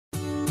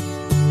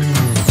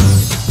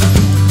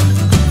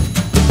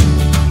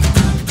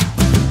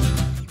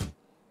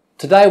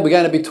Today we're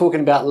going to be talking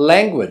about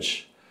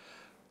language.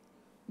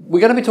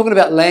 We're going to be talking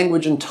about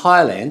language in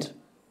Thailand,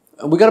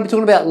 and we're going to be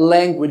talking about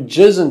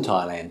languages in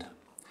Thailand.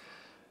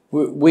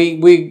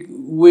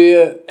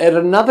 We're at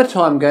another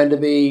time going to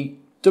be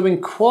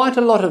doing quite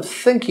a lot of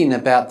thinking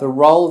about the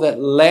role that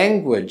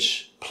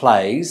language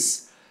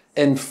plays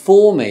in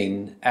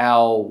forming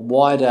our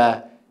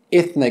wider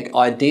ethnic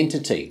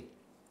identity.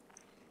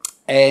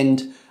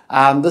 And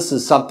this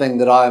is something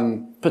that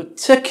I'm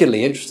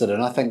particularly interested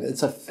in. I think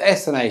it's a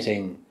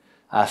fascinating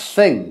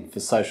thing for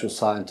social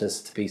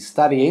scientists to be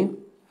studying.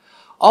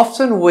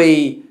 Often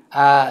we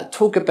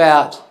talk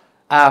about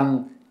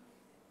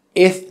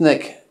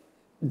ethnic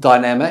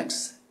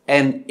dynamics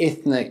and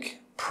ethnic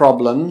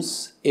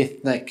problems,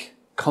 ethnic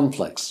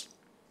conflicts.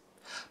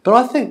 But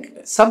I think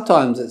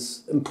sometimes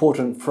it's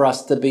important for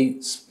us to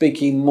be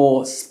speaking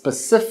more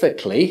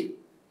specifically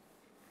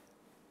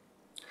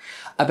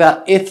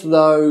about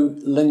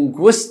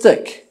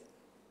ethno-linguistic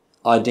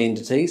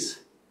identities,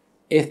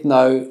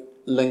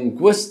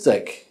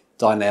 ethno-linguistic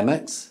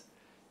dynamics,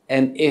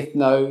 and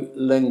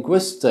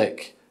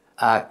ethno-linguistic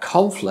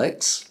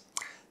conflicts,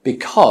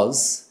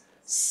 because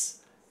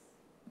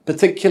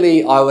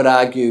particularly I would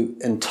argue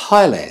in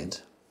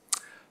Thailand,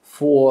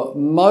 for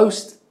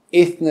most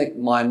ethnic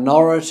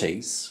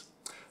minorities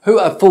who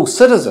are full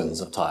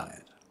citizens of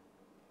Thailand.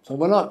 So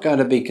we're not going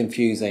to be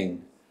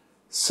confusing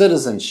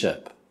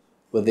citizenship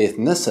with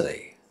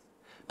ethnicity.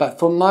 But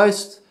for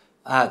most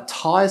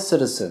Thai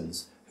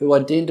citizens who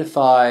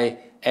identify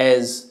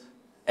as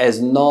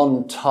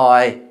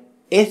non-Thai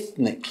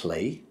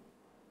ethnically,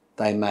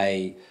 they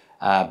may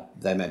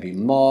be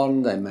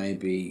Mon, they may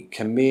be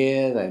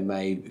Khmer, they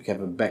may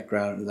have a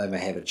background, they may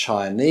have a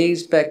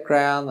Chinese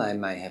background, they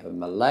may have a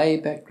Malay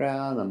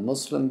background, a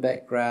Muslim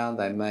background,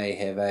 they may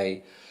have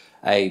a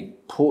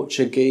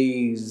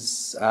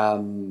Portuguese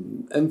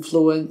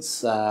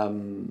influence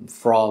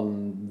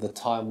from the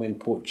time when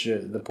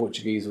the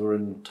Portuguese were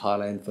in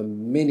Thailand for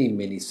many,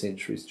 many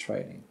centuries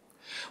trading.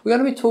 We're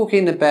going to be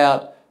talking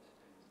about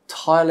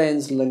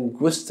Thailand's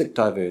linguistic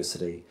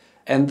diversity.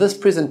 And this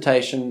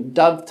presentation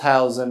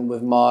dovetails in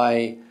with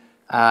my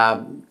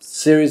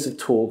series of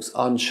talks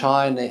on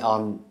Siamese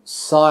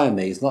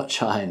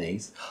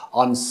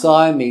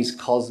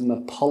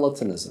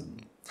cosmopolitanism,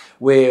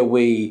 where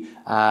we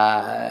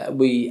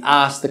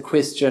ask the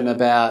question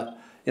about,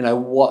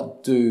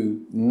 what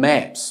do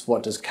maps,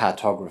 what does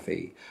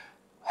cartography,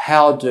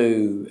 how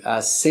do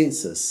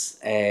census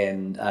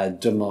and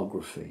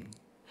demography,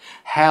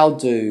 how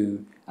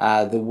do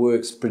the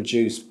works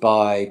produced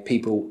by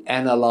people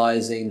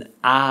analysing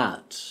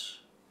art,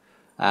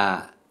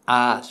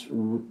 art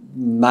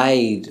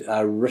made,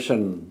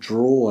 written,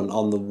 drawn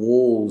on the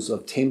walls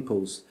of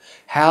temples.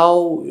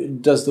 How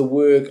does the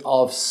work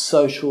of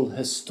social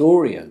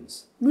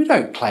historians, we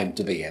don't claim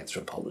to be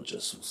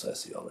anthropologists or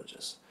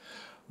sociologists,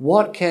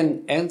 what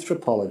can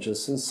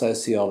anthropologists and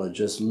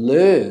sociologists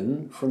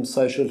learn from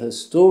social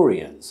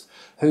historians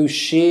who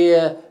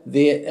share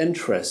their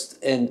interest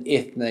in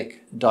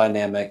ethnic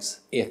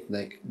dynamics,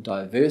 ethnic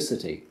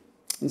diversity?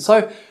 And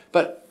so,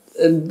 but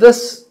in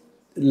this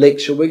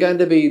lecture, we're going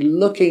to be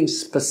looking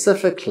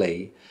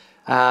specifically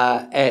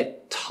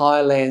at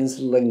Thailand's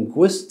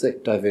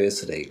linguistic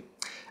diversity.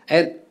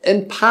 And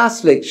in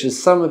past lectures,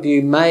 some of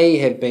you may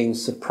have been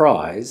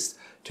surprised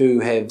to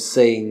have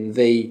seen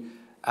the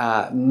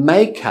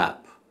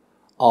makeup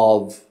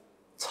of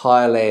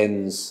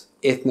Thailand's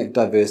ethnic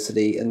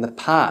diversity in the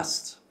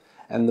past,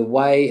 and the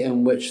way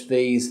in which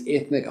these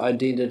ethnic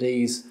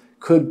identities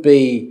could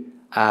be,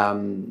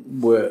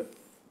 were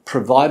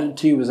provided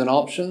to you as an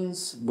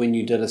options. When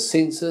you did a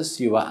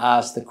census, you were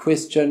asked the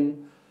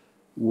question,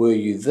 were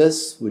you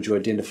this? Would you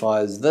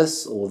identify as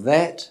this or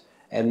that?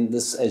 And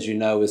this, as you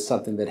know, is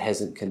something that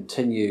hasn't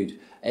continued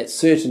at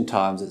certain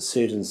times, at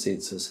certain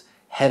census,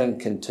 hadn't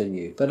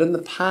continued. But in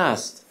the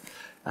past,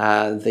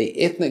 the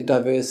ethnic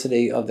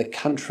diversity of the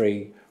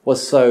country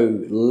was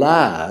so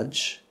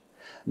large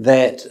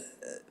that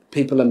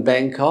people in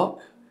Bangkok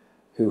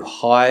who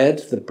hired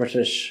the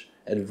British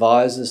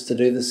advisors to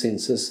do the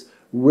census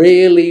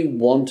really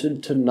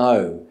wanted to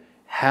know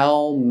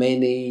how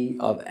many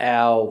of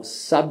our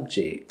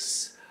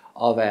subjects,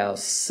 of our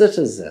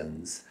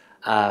citizens,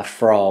 are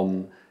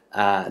from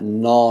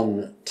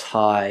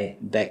non-Thai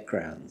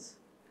backgrounds.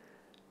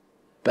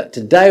 But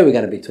today we're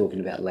going to be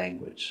talking about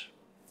language.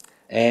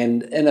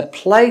 And in a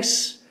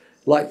place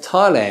like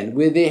Thailand,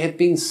 where there have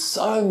been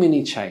so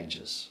many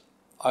changes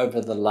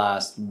over the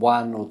last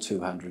 100 or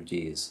 200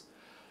 years,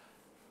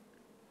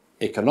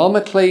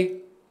 economically,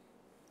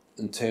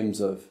 in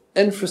terms of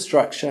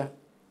infrastructure,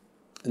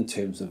 in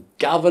terms of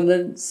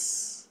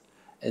governance,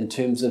 in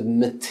terms of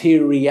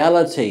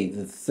materiality,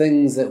 the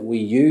things that we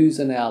use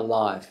in our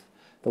life,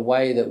 the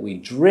way that we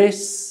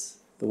dress,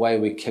 the way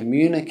we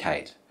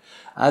communicate.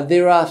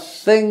 There are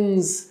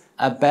things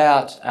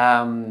about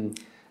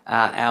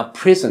our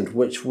present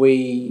which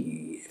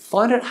we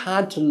find it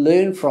hard to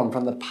learn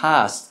from the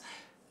past.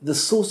 The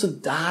source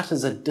of data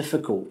are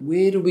difficult.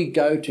 Where do we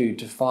go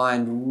to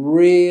find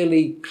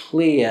really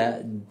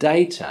clear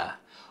data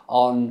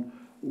on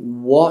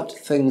what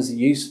things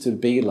used to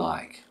be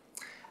like.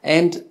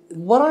 And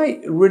what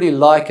I really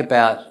like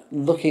about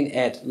looking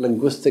at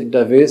linguistic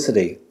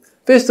diversity,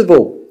 first of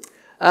all,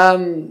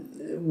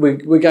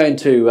 we're going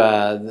to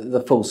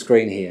the full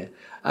screen here.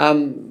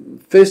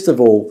 First of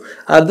all,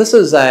 this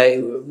is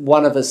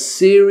one of a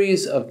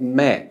series of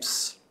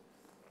maps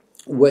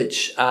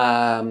which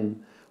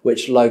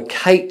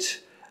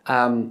locate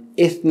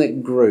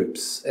ethnic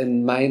groups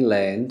in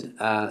mainland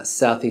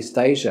Southeast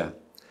Asia.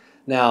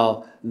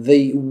 Now,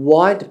 the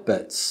white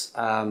bits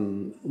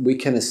we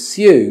can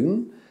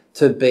assume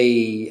to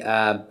be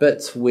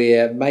bits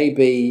where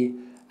maybe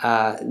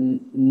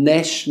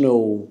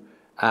national,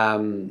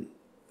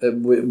 we're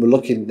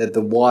looking at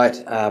the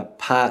white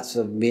parts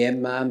of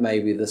Myanmar.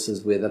 Maybe this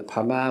is where the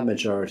Pama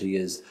majority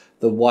is.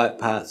 The white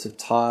parts of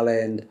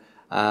Thailand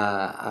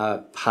are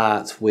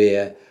parts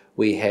where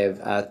we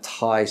have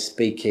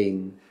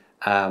Thai-speaking,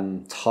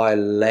 Thai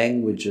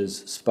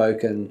languages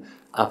spoken.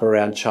 Up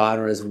around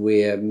China is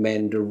where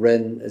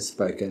Mandarin is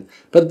spoken.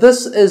 But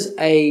this is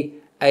a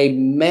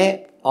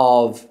map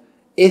of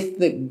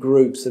ethnic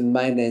groups in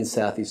mainland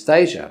Southeast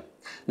Asia.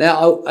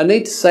 Now, I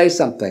need to say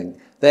something,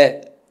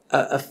 that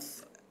a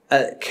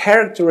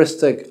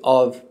characteristic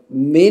of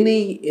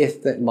many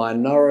ethnic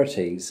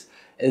minorities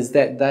is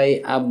that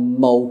they are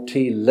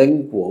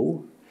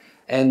multilingual,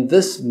 and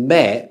this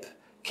map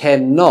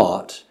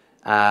cannot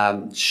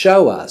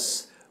show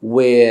us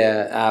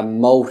where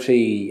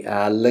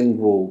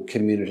multilingual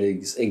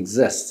communities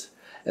exist.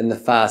 In the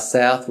far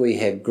south, we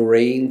have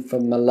green for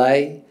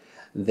Malay.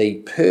 The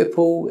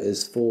purple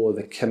is for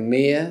the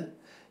Khmer.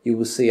 You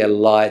will see a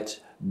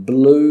light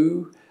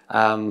blue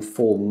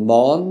for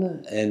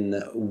Mon in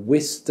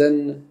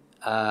Western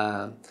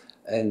Thailand,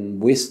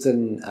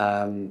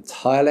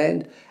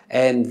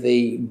 and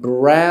the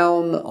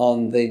brown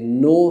on the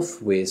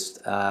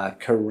northwest are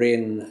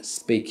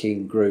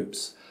Karen-speaking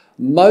groups,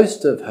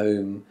 most of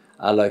whom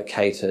are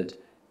located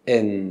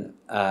in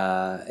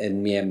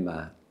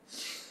Myanmar.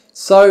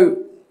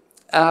 So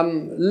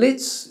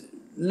let's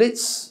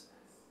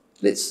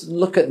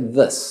look at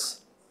this.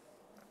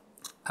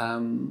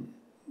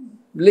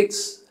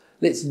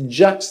 Let's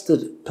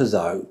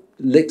juxtapose.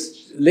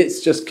 Let's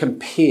just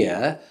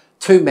compare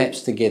two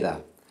maps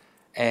together,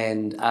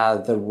 and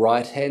the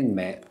right-hand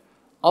map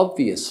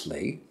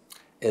obviously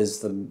is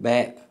the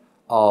map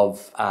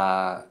of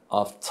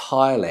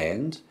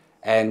Thailand,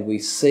 and we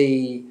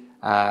see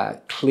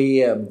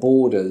clear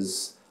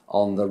borders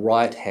on the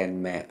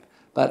right-hand map.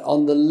 But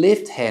on the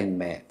left-hand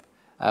map,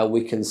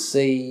 we can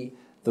see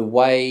the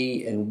way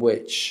in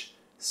which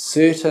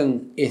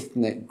certain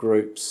ethnic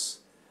groups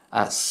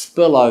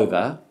spill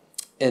over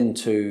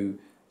into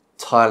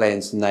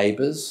Thailand's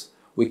neighbours.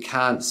 We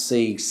can't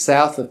see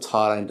south of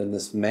Thailand in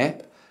this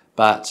map,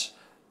 but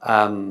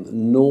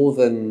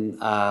northern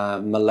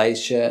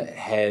Malaysia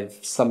have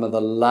some of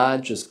the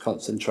largest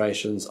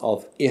concentrations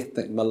of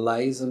ethnic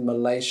Malays in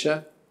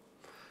Malaysia.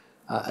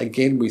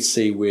 Again, we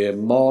see where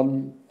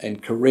Mon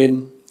and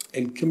Karen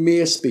and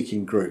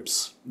Khmer-speaking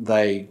groups,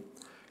 they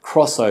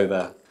cross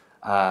over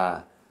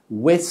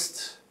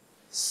west,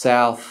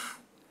 south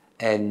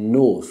and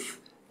north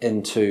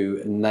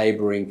into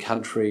neighbouring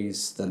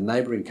countries, the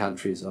neighbouring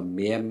countries of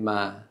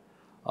Myanmar,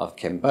 of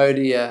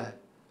Cambodia,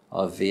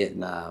 of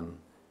Vietnam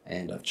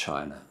and of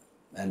China,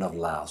 and of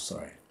Laos,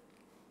 sorry.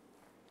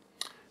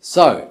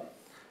 So,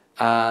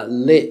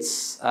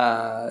 these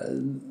are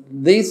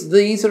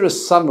a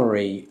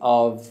summary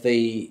of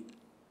the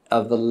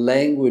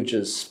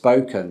languages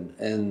spoken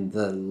in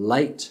the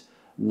late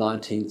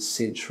 19th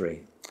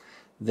century.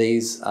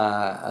 These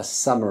are a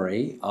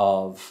summary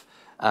of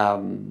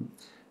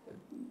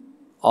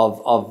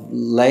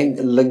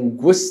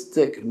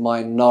linguistic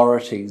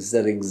minorities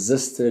that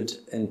existed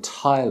in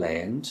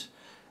Thailand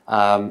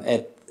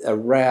at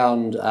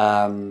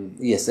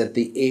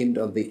the end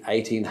of the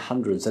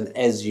 1800s. And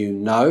as you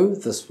know,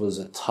 this was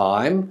a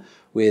time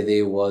where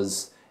there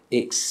was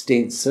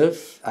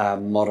extensive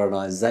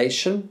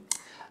modernization.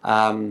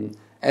 And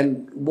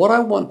what I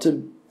want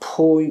to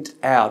point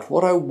out,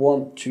 what I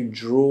want to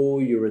draw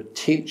your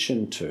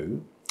attention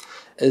to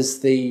is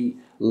the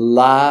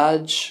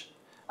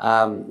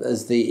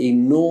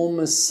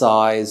enormous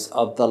size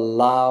of the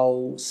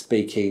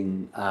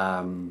Lao-speaking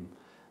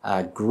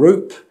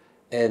group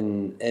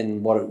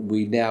in what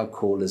we now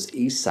call as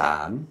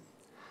Isan.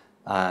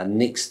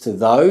 Next to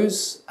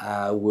those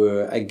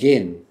were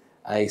again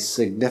a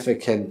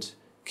significant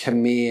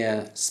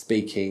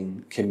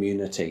Khmer-speaking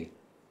community.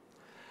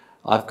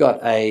 I've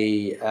got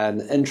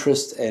an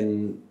interest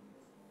in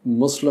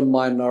Muslim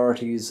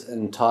minorities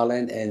in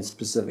Thailand, and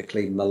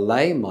specifically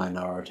Malay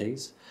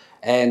minorities,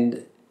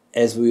 and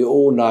as we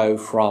all know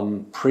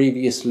from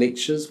previous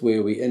lectures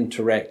where we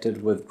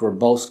interacted with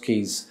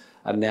Grabowski's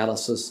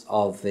analysis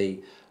of the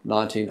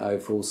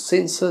 1904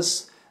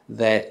 census,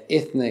 that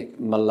ethnic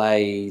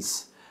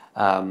Malays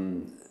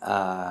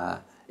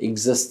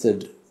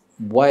existed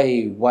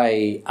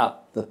way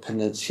up the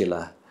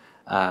peninsula,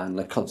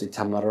 Nakhon Si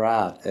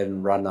Thammarat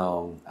and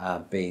Ranong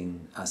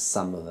being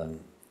some of them.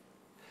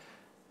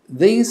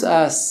 these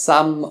are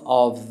some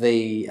of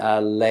the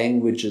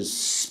languages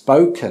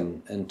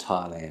spoken in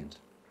Thailand.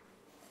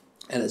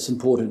 And it's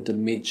important to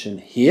mention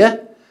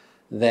here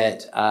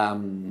that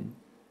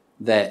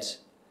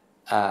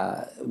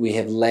we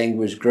have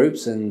language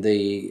groups, and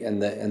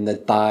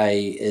the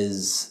Thai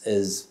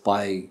is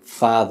by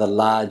far the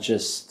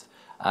largest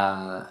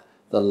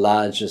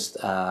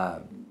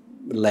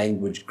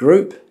language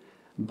group.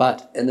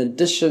 But in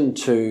addition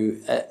to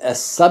a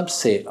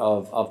subset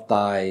of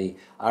Thai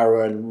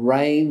are a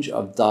range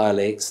of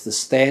dialects. The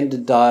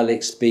standard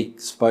dialect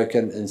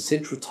spoken in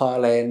central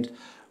Thailand,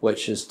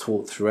 which is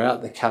taught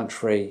throughout the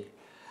country.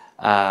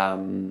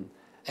 And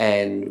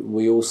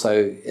we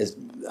also,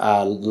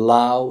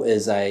 Lao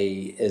is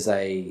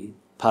a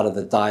part of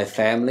the Thai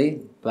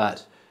family,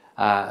 but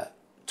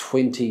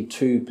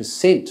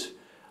 22%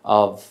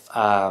 of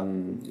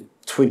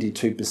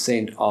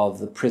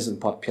the present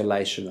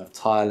population of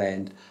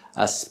Thailand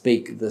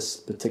speak this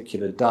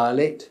particular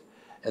dialect.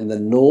 In the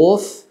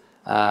north,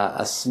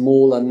 a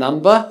smaller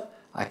number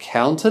are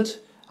counted,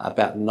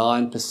 about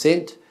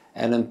 9%,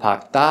 and in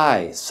Pak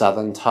Thai,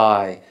 southern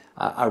Thai,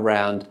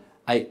 around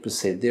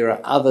 8%. There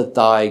are other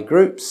Thai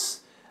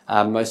groups,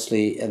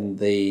 mostly in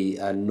the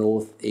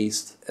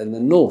northeast and the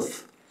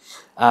north.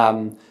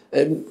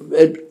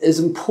 It is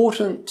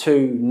important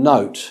to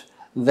note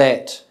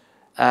that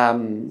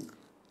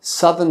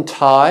southern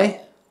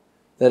Thai,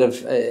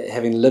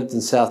 having lived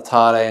in South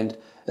Thailand,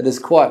 it is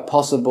quite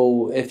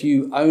possible if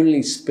you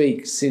only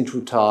speak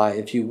central Thai,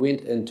 if you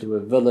went into a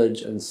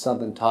village in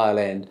southern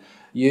Thailand,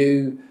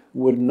 you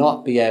would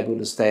not be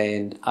able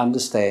to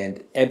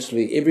understand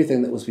absolutely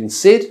everything that was being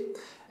said.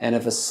 And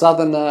if a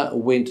southerner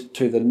went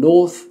to the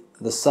north,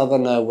 the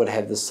southerner would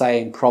have the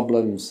same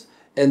problems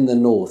in the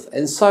north.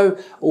 And so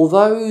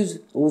although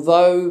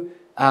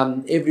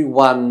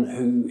everyone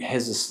who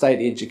has a state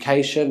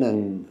education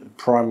and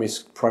primary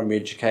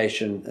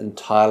education in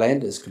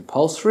Thailand is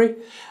compulsory,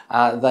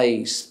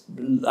 they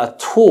are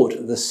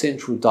taught the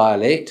central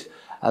dialect.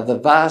 The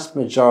vast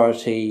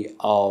majority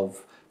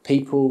of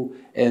people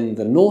in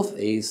the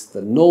northeast,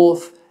 the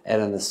north,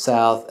 and in the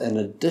south, in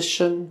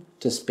addition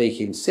to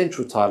speaking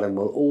central Thailand,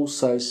 will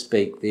also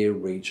speak their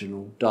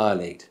regional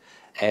dialect.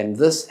 And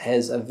this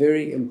has a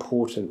very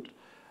important,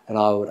 and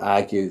I would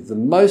argue the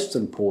most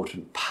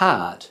important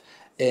part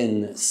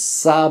in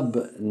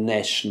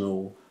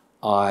sub-national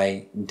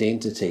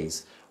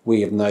identities.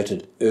 We have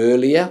noted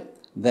earlier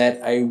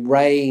that a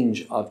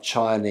range of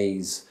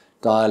Chinese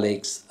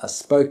dialects are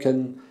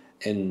spoken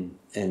in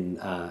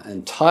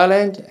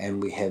Thailand,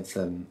 and we have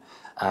them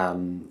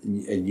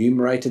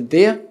enumerated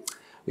there.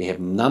 We have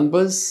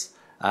numbers.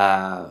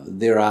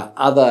 There are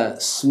other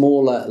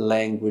smaller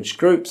language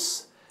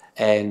groups,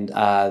 and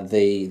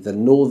the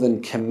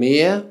Northern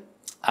Khmer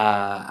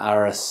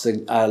are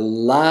a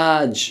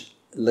large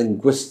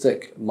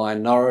linguistic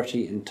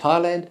minority in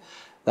Thailand.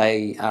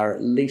 They are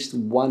at least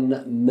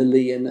 1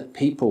 million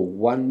people,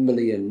 1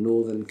 million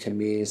Northern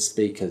Khmer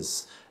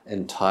speakers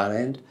in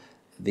Thailand.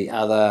 The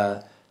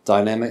other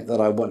dynamic that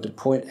I want to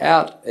point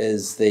out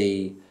is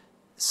the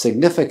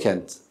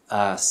significant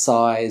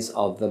size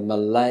of the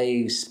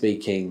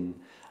Malay-speaking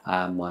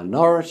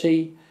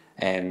minority,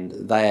 and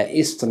they are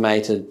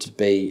estimated to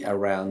be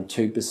around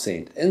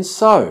 2%. And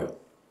so,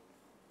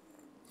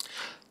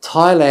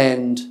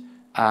 Thailand,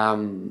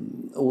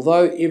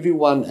 although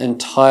everyone in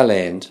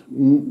Thailand,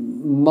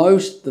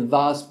 the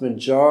vast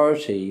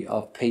majority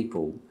of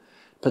people,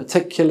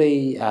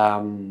 particularly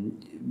under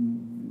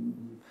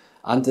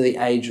the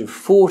age of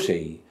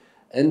 40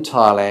 in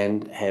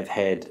Thailand, have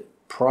had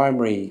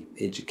primary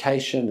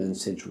education in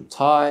Central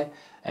Thai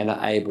and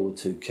are able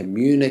to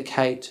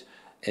communicate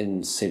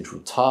in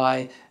Central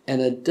Thai. In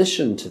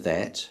addition to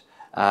that,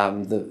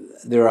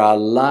 there are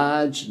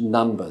large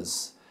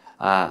numbers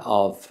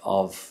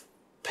of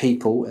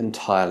people in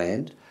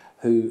Thailand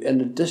who,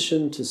 in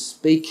addition to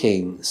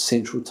speaking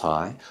Central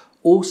Thai,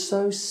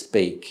 also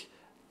speak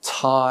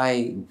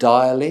Thai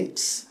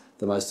dialects,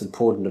 the most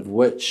important of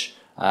which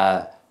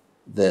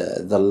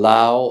the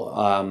Lao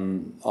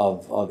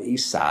of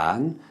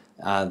Isan,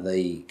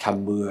 the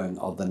Khamuang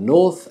of the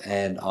north,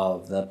 and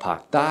of the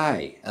Pak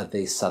Thai,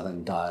 the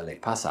southern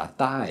dialect, Phasa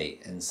Thai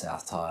in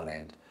South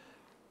Thailand.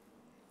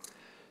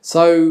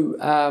 So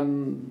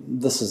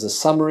this is a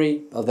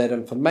summary of that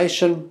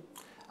information.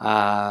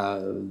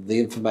 The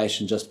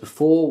information just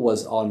before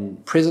was on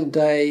present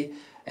day,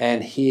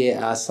 and here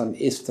are some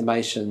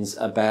estimations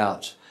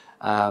about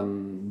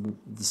the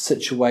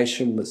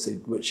situation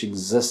which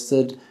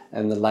existed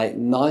in the late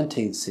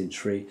 19th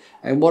century.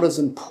 And what is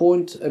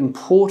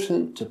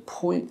important to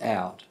point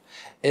out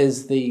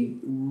is the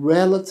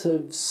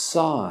relative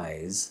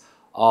size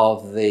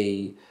of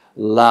the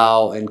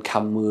Lao and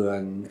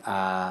Khamuang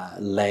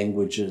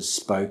languages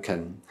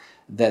spoken,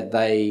 that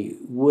they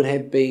would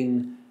have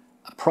been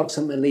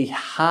approximately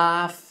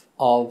half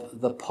of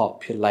the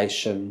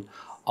population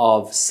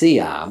of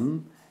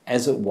Siam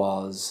as it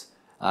was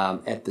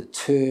at the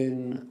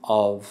turn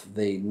of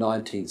the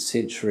 19th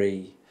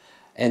century.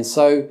 And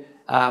so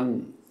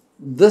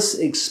this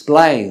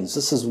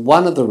is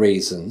one of the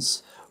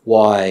reasons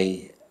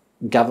why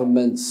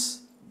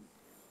governments,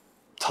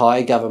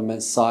 Thai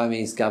governments,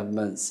 Siamese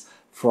governments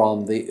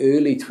from the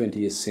early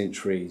 20th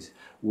centuries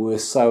were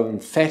so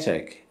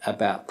emphatic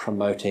about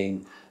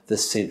promoting the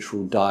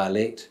central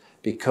dialect,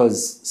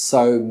 because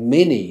so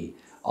many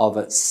of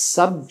its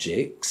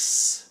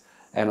subjects,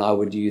 and I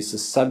would use the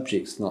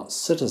subjects, not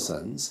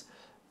citizens,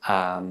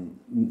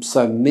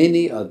 so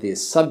many of their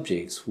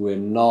subjects were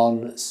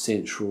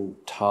non-central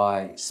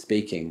Thai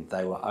speaking.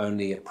 They were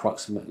only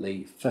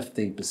approximately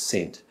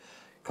 15%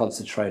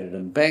 concentrated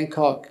in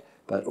Bangkok,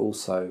 but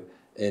also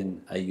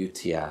in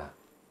Ayutthaya.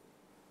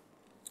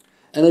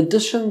 In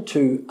addition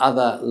to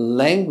other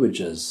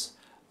languages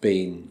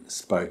being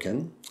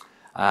spoken,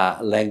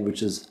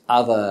 languages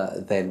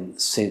other than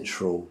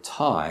Central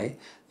Thai,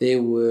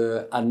 there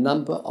were a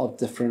number of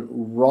different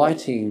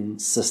writing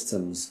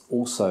systems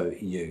also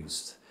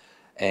used.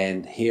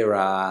 And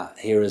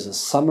here is a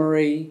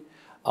summary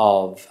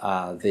of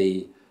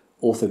the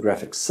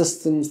orthographic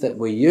systems that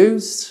were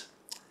used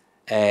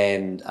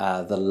and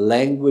the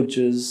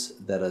languages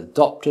that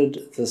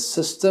adopted the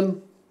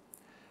system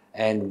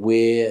and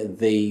where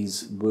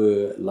these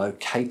were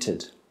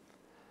located.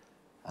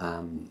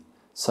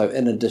 So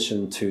in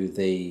addition to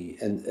the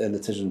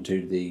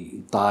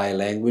Thai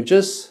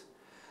languages,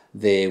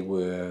 there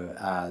were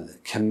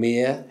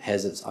Khmer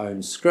has its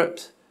own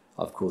script.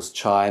 Of course,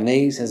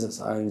 Chinese has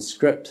its own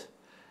script,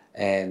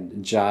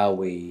 and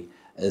Jawi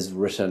is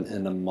written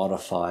in a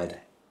modified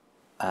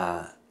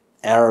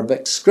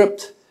Arabic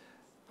script,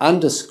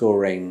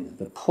 underscoring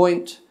the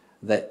point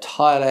that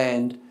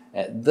Thailand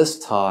at this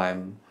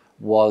time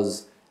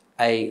was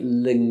a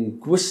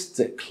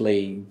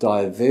linguistically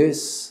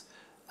diverse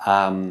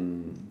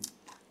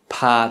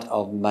part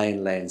of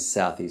mainland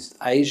Southeast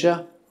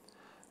Asia,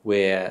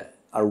 where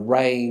a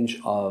range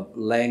of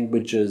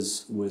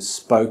languages were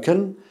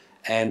spoken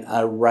and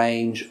a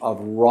range of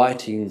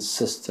writing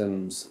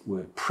systems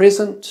were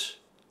present.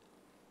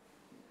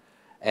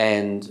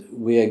 And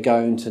we are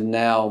going to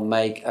now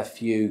make a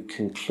few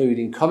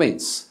concluding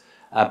comments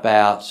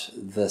about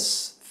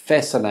this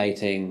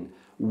fascinating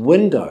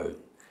window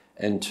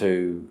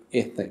into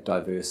ethnic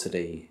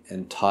diversity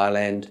in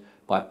Thailand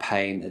by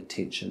paying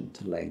attention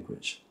to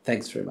language.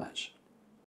 Thanks very much.